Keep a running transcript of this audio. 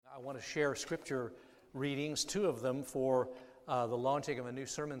want to share scripture readings, two of them for the launching of a new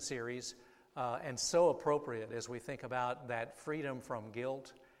sermon series, and so appropriate as we think about that freedom from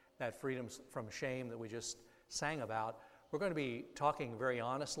guilt, that freedom from shame that we just sang about. We're going to be talking very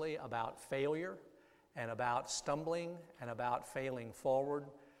honestly about failure and about stumbling and about failing forward,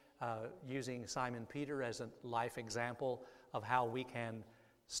 using Simon Peter as a life example of how we can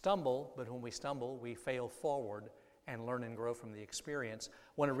stumble, but when we stumble, we fail forward and learn and grow from the experience.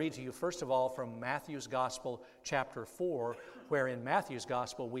 I want to read to you, first of all, from Matthew's Gospel, chapter 4, where in Matthew's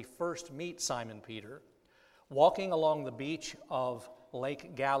Gospel we first meet Simon Peter. Walking along the beach of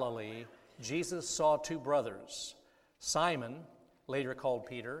Lake Galilee, Jesus saw two brothers, Simon, later called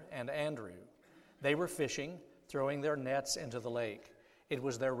Peter, and Andrew. They were fishing, throwing their nets into the lake. It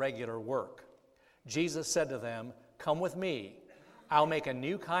was their regular work. Jesus said to them, "Come with me. I'll make a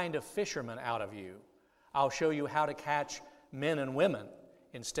new kind of fisherman out of you. I'll show you how to catch men and women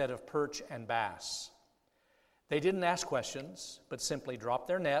instead of perch and bass." They didn't ask questions, but simply dropped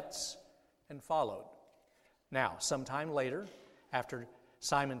their nets and followed. Now, sometime later, after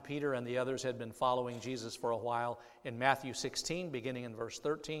Simon Peter and the others had been following Jesus for a while, in Matthew 16, beginning in verse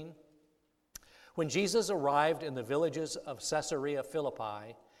 13, when Jesus arrived in the villages of Caesarea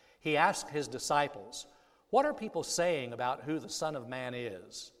Philippi, he asked his disciples, "What are people saying about who the Son of Man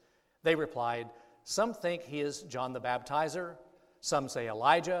is?" They replied, "Some think he is John the Baptizer, some say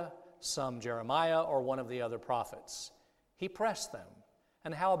Elijah, some Jeremiah or one of the other prophets." He pressed them,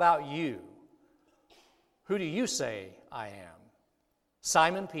 "And how about you? Who do you say I am?"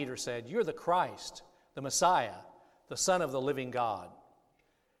 Simon Peter said, "You're the Christ, the Messiah, the Son of the living God."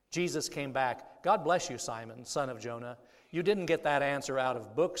 Jesus came back, "God bless you, Simon, son of Jonah. You didn't get that answer out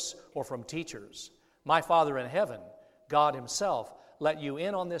of books or from teachers. My Father in heaven, God himself, let you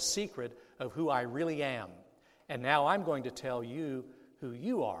in on this secret of who I really am. And now I'm going to tell you who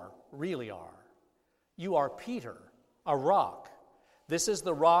you really are. You are Peter, a rock. This is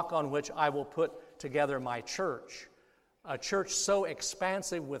the rock on which I will put together my church, a church so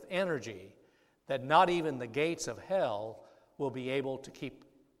expansive with energy that not even the gates of hell will be able to keep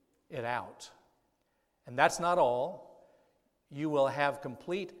it out. And that's not all. You will have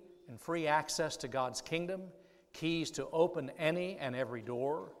complete and free access to God's kingdom, keys to open any and every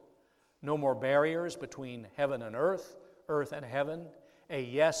door. No more barriers between heaven and earth and heaven. A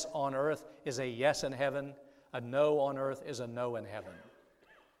yes on earth is a yes in heaven. A no on earth is a no in heaven."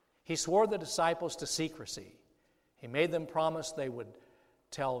 He swore the disciples to secrecy. He made them promise they would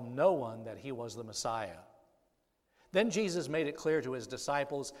tell no one that he was the Messiah. Then Jesus made it clear to his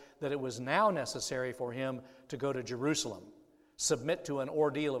disciples that it was now necessary for him to go to Jerusalem, submit to an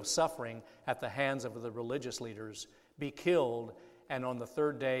ordeal of suffering at the hands of the religious leaders, be killed, and on the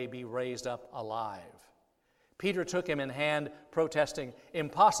third day be raised up alive. Peter took him in hand, protesting,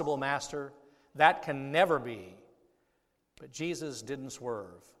 "Impossible, Master, that can never be." But Jesus didn't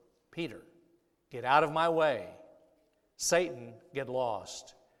swerve. "Peter, get out of my way. Satan, get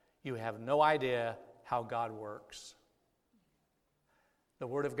lost. You have no idea how God works." The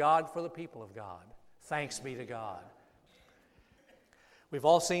word of God for the people of God. Thanks be to God. We've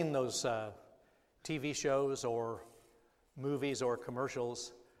all seen those TV shows or movies or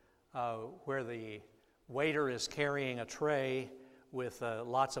commercials where the waiter is carrying a tray with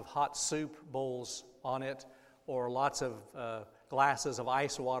lots of hot soup bowls on it or lots of glasses of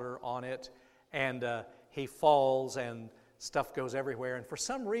ice water on it, and he falls and stuff goes everywhere. And for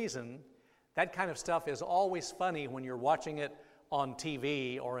some reason, that kind of stuff is always funny when you're watching it on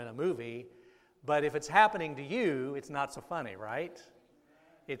TV or in a movie, but if it's happening to you, it's not so funny, right?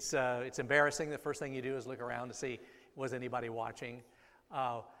 It's embarrassing. The first thing you do is look around to see, was anybody watching?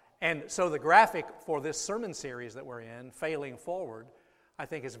 And so the graphic for this sermon series that we're in, Failing Forward, I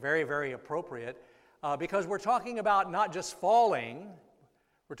think is very, very appropriate because we're talking about not just falling,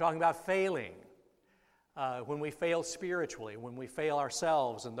 we're talking about failing. When we fail spiritually, when we fail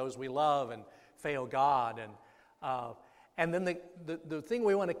ourselves and those we love and fail God. And then the thing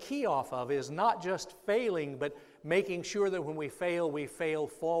we want to key off of is not just failing, but making sure that when we fail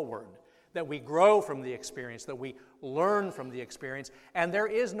forward, that we grow from the experience, that we learn from the experience. And there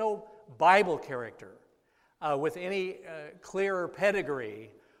is no Bible character with any clearer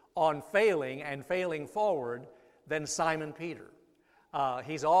pedigree on failing and failing forward than Simon Peter.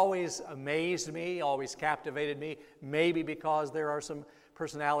 He's always amazed me, always captivated me, maybe because there are some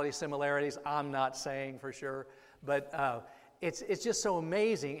personality similarities, I'm not saying for sure, but it's just so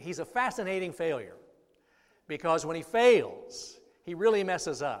amazing. He's a fascinating failure because when he fails, he really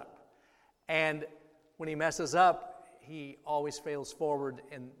messes up. And when he messes up, he always fails forward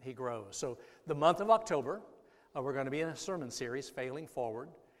and he grows. So the month of October, we're going to be in a sermon series, Failing Forward.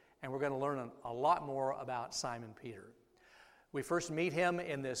 and we're going to learn a lot more about Simon Peter. We first meet him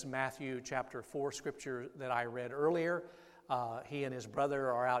in this Matthew chapter 4 scripture that I read earlier. He and his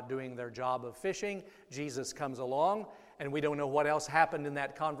brother are out doing their job of fishing. Jesus comes along, and we don't know what else happened in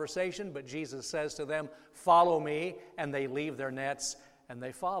that conversation, but Jesus says to them, "Follow me," and they leave their nets and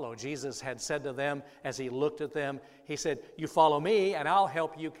they follow. Jesus had said to them as he looked at them, he said, "You follow me, and I'll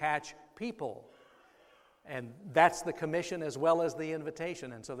help you catch people." And that's the commission as well as the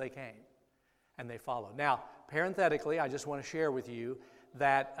invitation, and so they came and they followed. Now, parenthetically, I just want to share with you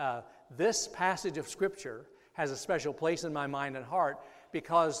that this passage of Scripture has a special place in my mind and heart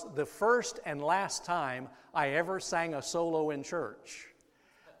because the first and last time I ever sang a solo in church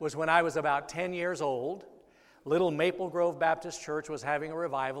was when I was about 10 years old. Little Maple Grove Baptist Church was having a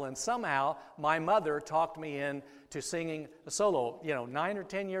revival, and somehow my mother talked me into singing a solo, 9 or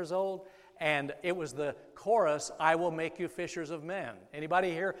 10 years old, and it was the chorus, "I will make you fishers of men."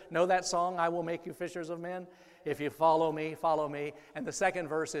 Anybody here know that song, "I will make you fishers of men"? If you follow me, follow me. And the second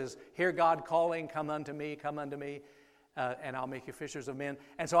verse is, "Hear God calling, come unto me, and I'll make you fishers of men."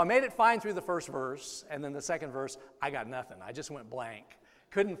 And so I made it fine through the first verse, and then the second verse, I got nothing. I just went blank.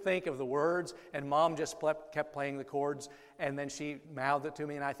 Couldn't think of the words, and Mom just kept playing the chords, and then she mouthed it to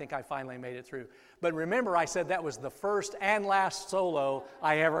me, and I think I finally made it through. But remember, I said that was the first and last solo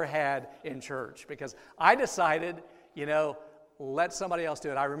I ever had in church, because I decided, let somebody else do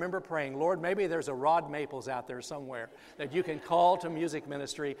it. I remember praying, "Lord, maybe there's a Rod Maples out there somewhere that you can call to music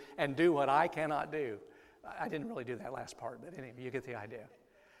ministry and do what I cannot do." I didn't really do that last part, but anyway, you get the idea.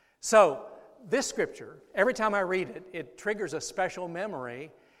 So, this scripture, every time I read it, it triggers a special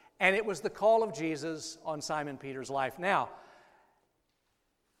memory, and it was the call of Jesus on Simon Peter's life. Now,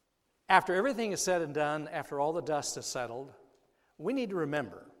 after everything is said and done, after all the dust is settled, we need to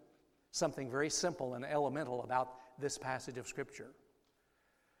remember something very simple and elemental about this passage of Scripture.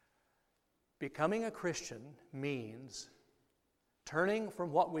 Becoming a Christian means turning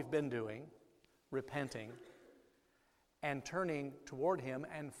from what we've been doing, repenting, and turning toward Him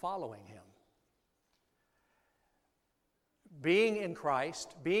and following Him. Being in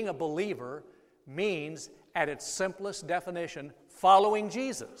Christ, being a believer, means, at its simplest definition, following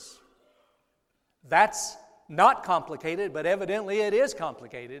Jesus. That's not complicated, but evidently it is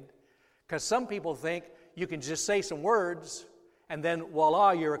complicated, because some people think you can just say some words and then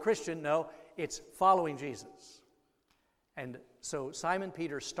voila, you're a Christian. No, it's following Jesus. And so Simon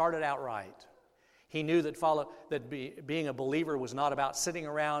Peter started out right. He knew that being a believer was not about sitting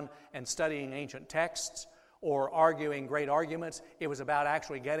around and studying ancient texts or arguing great arguments. It was about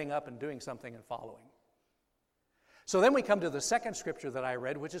actually getting up and doing something and following. So then we come to the second scripture that I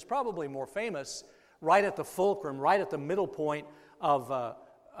read, which is probably more famous, right at the fulcrum, right at the middle point of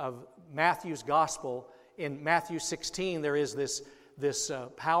Matthew's gospel. In Matthew 16, there is this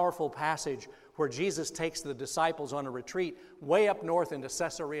powerful passage where Jesus takes the disciples on a retreat way up north into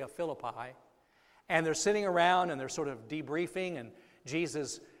Caesarea Philippi. And they're sitting around and they're sort of debriefing, and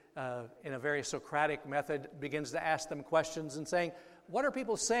Jesus, in a very Socratic method, begins to ask them questions and saying, "What are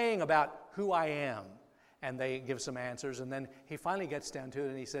people saying about who I am?" And they give some answers, and then he finally gets down to it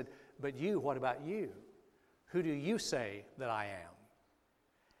and he said, "But you, what about you? Who do you say that I am?"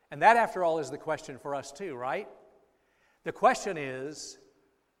 And that, after all, is the question for us too, right? The question is,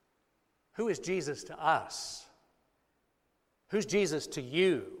 who is Jesus to us? Who's Jesus to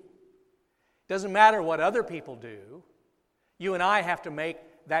you? Doesn't matter what other people do. You and I have to make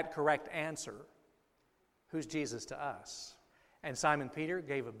that correct answer. Who's Jesus to us? And Simon Peter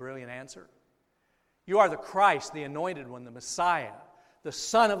gave a brilliant answer. "You are the Christ, the anointed one, the Messiah, the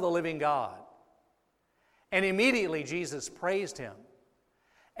Son of the living God." And immediately Jesus praised him.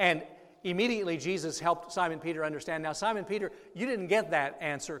 And immediately Jesus helped Simon Peter understand, now Simon Peter, you didn't get that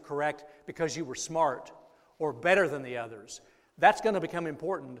answer correct because you were smart or better than the others. That's going to become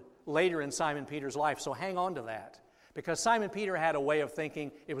important later in Simon Peter's life, so hang on to that. Because Simon Peter had a way of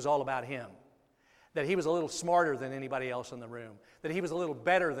thinking it was all about him. That he was a little smarter than anybody else in the room. That he was a little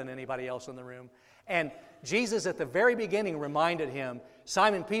better than anybody else in the room. And Jesus at the very beginning reminded him,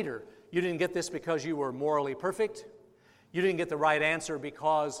 Simon Peter, you didn't get this because you were morally perfect. You didn't get the right answer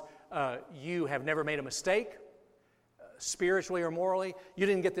because you have never made a mistake, spiritually or morally. You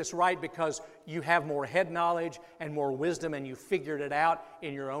didn't get this right because you have more head knowledge and more wisdom and you figured it out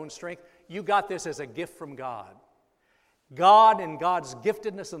in your own strength. You got this as a gift from God. God and God's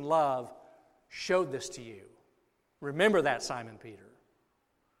giftedness and love showed this to you. Remember that, Simon Peter.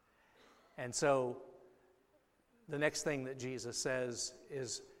 And so the next thing that Jesus says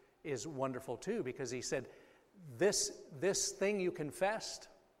is wonderful too, because he said, this thing you confessed,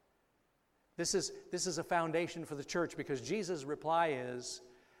 this is a foundation for the church, because Jesus' reply is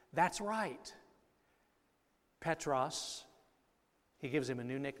That's right. Petros, he gives him a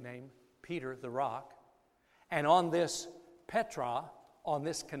new nickname, Peter, the rock. And on this Petra, on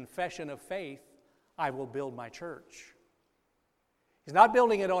this confession of faith, I will build my church. He's not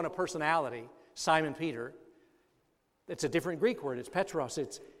building it on a personality, Simon Peter. It's a different Greek word. It's Petros.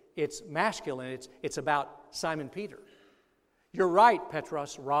 It's masculine. It's about Simon Peter. You're right,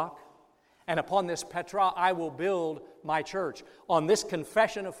 Petros, rock. And upon this Petra, I will build my church. On this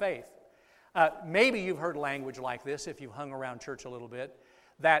confession of faith. Maybe you've heard language like this if you've hung around church a little bit,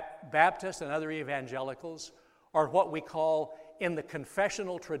 that Baptists and other evangelicals are what we call in the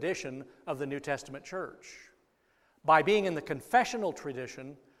confessional tradition of the New Testament church. By being in the confessional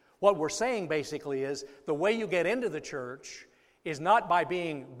tradition, what we're saying basically is the way you get into the church is not by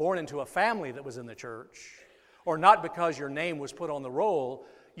being born into a family that was in the church, or not because your name was put on the roll.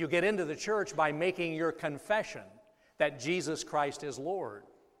 You get into the church by making your confession that Jesus Christ is Lord,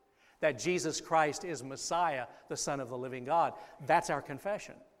 that Jesus Christ is Messiah, the Son of the living God. That's our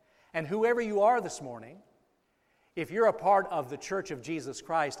confession. And whoever you are this morning, if you're a part of the Church of Jesus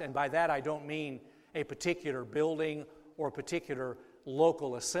Christ, and by that I don't mean a particular building or a particular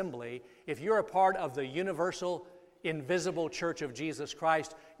local assembly, if you're a part of the universal, invisible Church of Jesus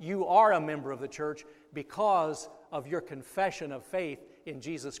Christ, you are a member of the church because of your confession of faith in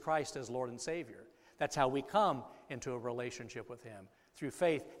Jesus Christ as Lord and Savior. That's how we come into a relationship with Him, through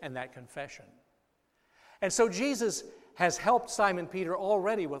faith and that confession. And so Jesus has helped Simon Peter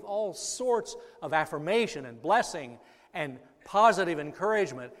already with all sorts of affirmation and blessing and positive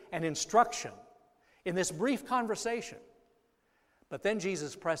encouragement and instruction in this brief conversation. But then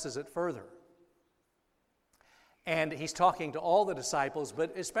Jesus presses it further. And He's talking to all the disciples,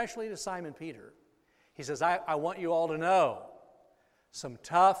 but especially to Simon Peter. He says, I want you all to know some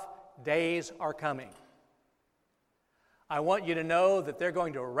tough days are coming. I want you to know that they're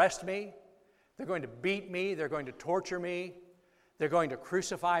going to arrest me, they're going to beat me, they're going to torture me, they're going to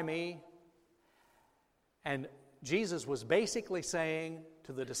crucify me. And Jesus was basically saying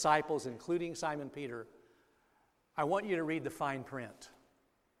to the disciples, including Simon Peter, I want you to read the fine print.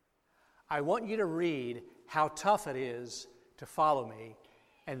 I want you to read how tough it is to follow me,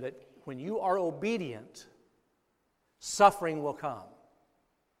 and that when you are obedient, suffering will come.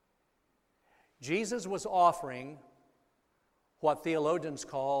 Jesus was offering what theologians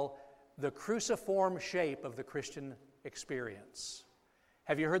call the cruciform shape of the Christian experience.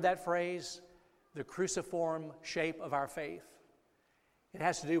 Have you heard that phrase? The cruciform shape of our faith. It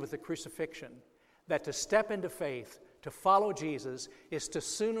has to do with the crucifixion. That to step into faith, to follow Jesus, is to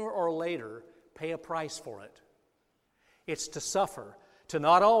sooner or later pay a price for it. It's to suffer, to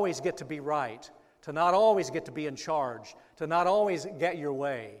not always get to be right, to not always get to be in charge, to not always get your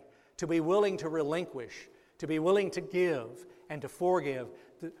way, to be willing to relinquish, to be willing to give and to forgive,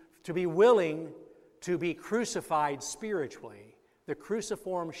 to be willing to be crucified spiritually, the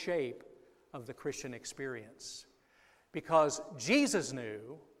cruciform shape of the Christian experience. Because Jesus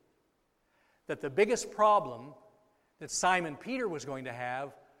knew that the biggest problem that Simon Peter was going to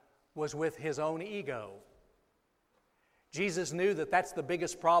have was with his own ego. Jesus knew that that's the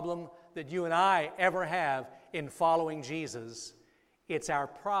biggest problem that you and I ever have in following Jesus. It's our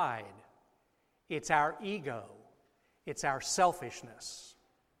pride. It's our ego. It's our selfishness.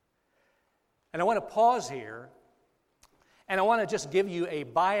 And I want to pause here, and I want to just give you a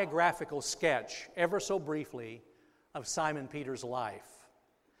biographical sketch, ever so briefly, of Simon Peter's life.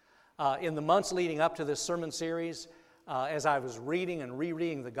 In the months leading up to this sermon series, as I was reading and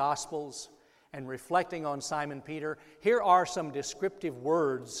rereading the Gospels and reflecting on Simon Peter, here are some descriptive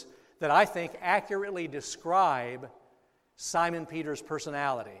words that I think accurately describe Simon Peter's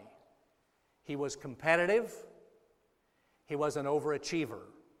personality. He was competitive. He was an overachiever.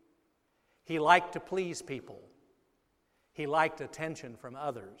 He liked to please people. He liked attention from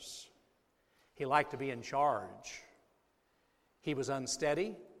others. He liked to be in charge. He was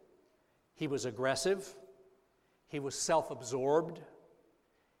unsteady. He was aggressive. He was self-absorbed.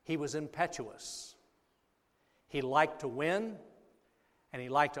 He was impetuous. He liked to win, and he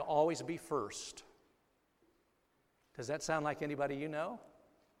liked to always be first. Does that sound like anybody you know?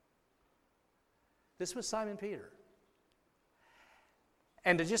 This was Simon Peter.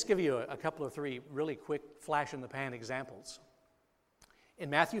 And to just give you a couple of three really quick flash-in-the-pan examples.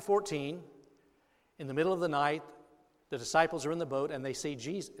 In Matthew 14, in the middle of the night, the disciples are in the boat and they see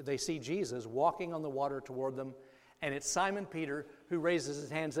Jesus walking on the water toward them, and it's Simon Peter who raises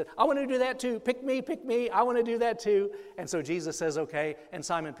his hand and says, I want to do that too. Pick me, I want to do that too. And so Jesus says, okay, and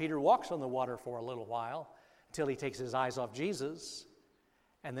Simon Peter walks on the water for a little while until he takes his eyes off Jesus,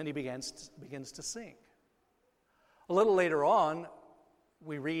 and then he begins to sink. A little later on,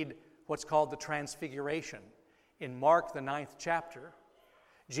 we read what's called the Transfiguration. In Mark, the 9th chapter,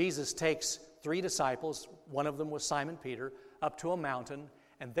 Jesus takes 3 disciples, one of them was Simon Peter, up to a mountain,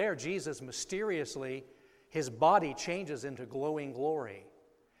 and there Jesus mysteriously, his body changes into glowing glory.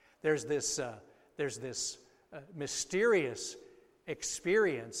 There's this mysterious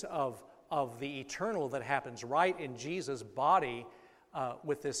experience of the eternal that happens right in Jesus' body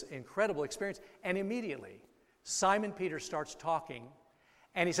with this incredible experience. And immediately, Simon Peter starts talking,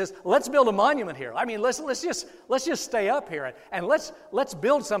 and he says, "Let's build a monument here. I mean, let's just stay up here, and let's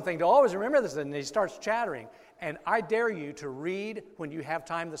build something to always remember this." And he starts chattering. And I dare you to read, when you have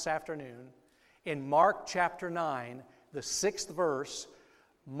time this afternoon, in Mark chapter 9, the 6th verse.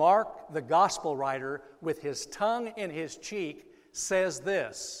 Mark, the gospel writer, with his tongue in his cheek, says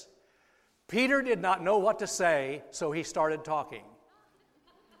this: "Peter did not know what to say, so he started talking."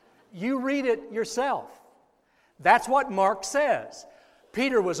 You read it yourself. That's what Mark says.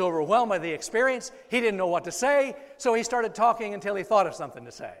 Peter was overwhelmed by the experience. He didn't know what to say, so he started talking until he thought of something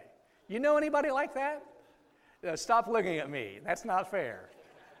to say. You know anybody like that? Stop looking at me. That's not fair.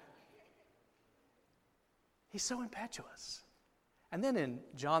 He's so impetuous. And then in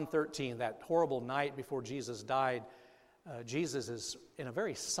John 13, that horrible night before Jesus died, Jesus is in a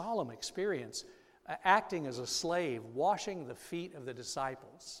very solemn experience, acting as a slave, washing the feet of the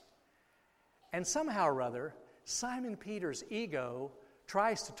disciples. And somehow or other, Simon Peter's ego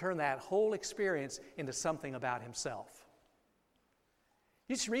tries to turn that whole experience into something about himself.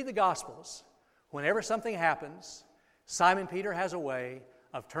 You just read the Gospels. Whenever something happens, Simon Peter has a way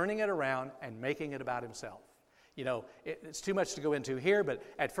of turning it around and making it about himself. You know, it's too much to go into here, but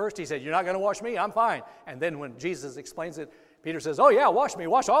at first he said, "You're not going to wash me, I'm fine." And then when Jesus explains it, Peter says, "Oh yeah, wash me,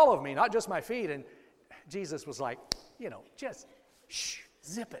 wash all of me, not just my feet." And Jesus was like, just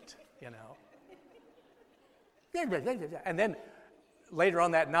zip it, And then later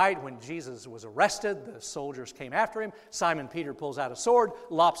on that night, when Jesus was arrested, the soldiers came after him. Simon Peter pulls out a sword,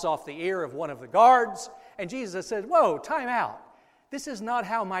 lops off the ear of one of the guards, and Jesus said, "Whoa, time out. This is not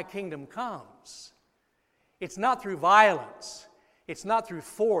how my kingdom comes. It's not through violence. It's not through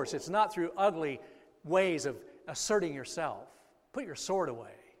force. It's not through ugly ways of asserting yourself. Put your sword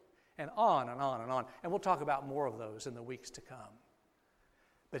away." And on and on and on. And we'll talk about more of those in the weeks to come.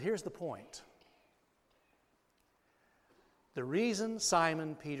 But here's the point. The reason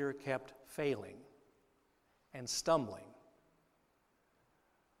Simon Peter kept failing and stumbling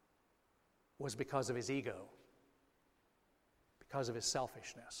was because of his ego, because of his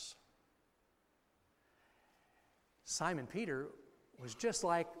selfishness. Simon Peter was just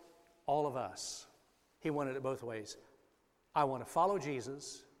like all of us. He wanted it both ways. I want to follow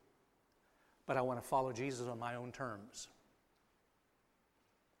Jesus, but I want to follow Jesus on my own terms.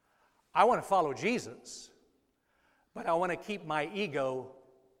 I want to follow Jesus, but I want to keep my ego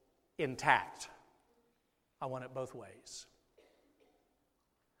intact. I want it both ways.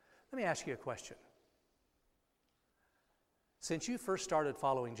 Let me ask you a question. Since you first started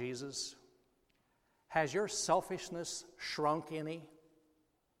following Jesus, has your selfishness shrunk any?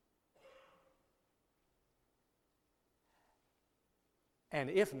 And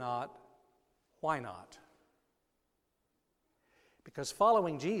if not, why not? Because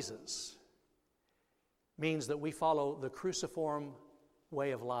following Jesus means that we follow the cruciform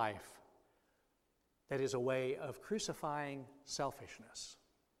way of life. That is a way of crucifying selfishness.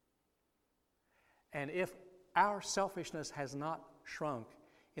 And if our selfishness has not shrunk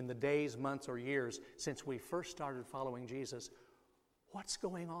in the days, months, or years since we first started following Jesus, what's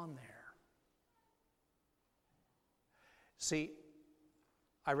going on there? See,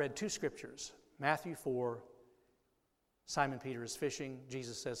 I read 2 scriptures. Matthew 4, Simon Peter is fishing.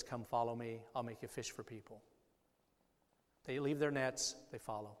 Jesus says, "Come follow me, I'll make you fish for people." They leave their nets, they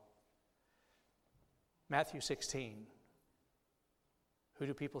follow. Matthew 16, who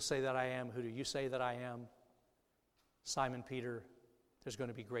do people say that I am? Who do you say that I am? Simon Peter, there's going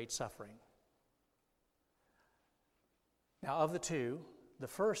to be great suffering. Now, of the 2, the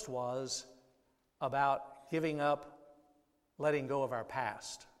first was about giving up, letting go of our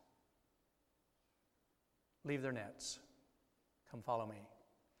past. Leave their nets. Come follow me.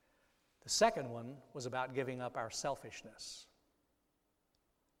 The second one was about giving up our selfishness.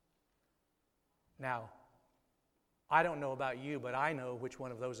 Now, I don't know about you, but I know which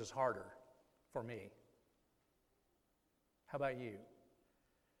one of those is harder for me. How about you?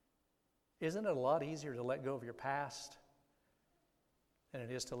 Isn't it a lot easier to let go of your past than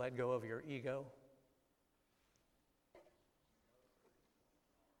it is to let go of your ego?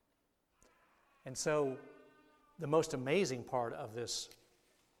 And so, the most amazing part of this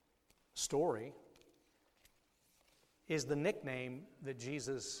story is the nickname that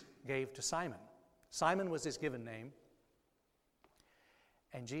Jesus gave to Simon. Simon was his given name.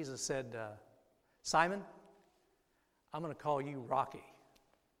 And Jesus said, Simon, I'm going to call you Rocky.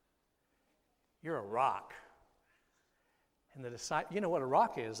 You're a rock. And you know what a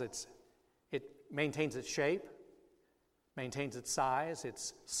rock is? It maintains its shape, maintains its size.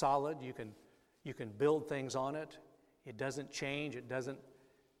 It's solid. You can build things on it. It doesn't change. It doesn't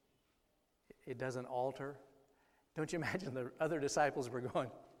alter. Don't you imagine the other disciples were going,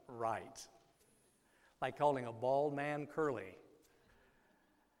 right? Like calling a bald man curly.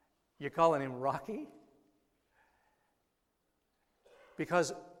 You're calling him Rocky?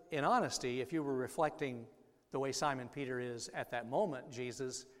 Because in honesty, if you were reflecting the way Simon Peter is at that moment,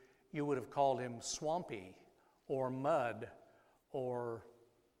 Jesus, you would have called him swampy or mud or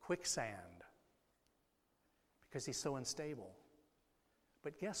quicksand because he's so unstable.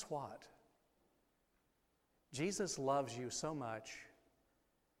 But guess what? Jesus loves you so much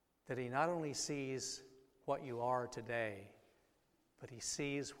that he not only sees what you are today, but he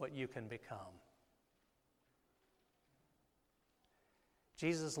sees what you can become.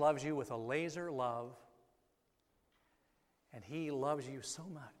 Jesus loves you with a laser love, and he loves you so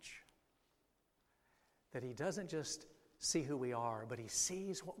much that he doesn't just see who we are, but he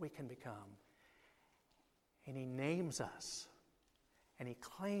sees what we can become. And he names us, and he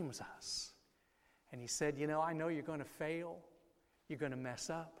claims us. And he said, I know you're going to fail, you're going to mess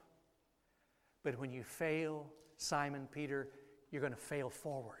up, but when you fail, Simon Peter, you're going to fail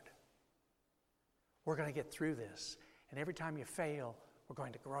forward. We're going to get through this. And every time you fail, we're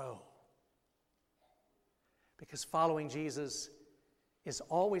going to grow. Because following Jesus is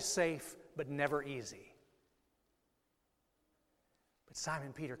always safe, but never easy. But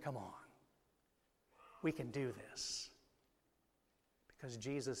Simon Peter, come on. We can do this. Because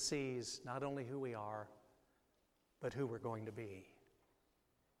Jesus sees not only who we are, but who we're going to be.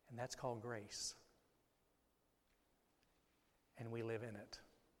 And that's called grace. And we live in it.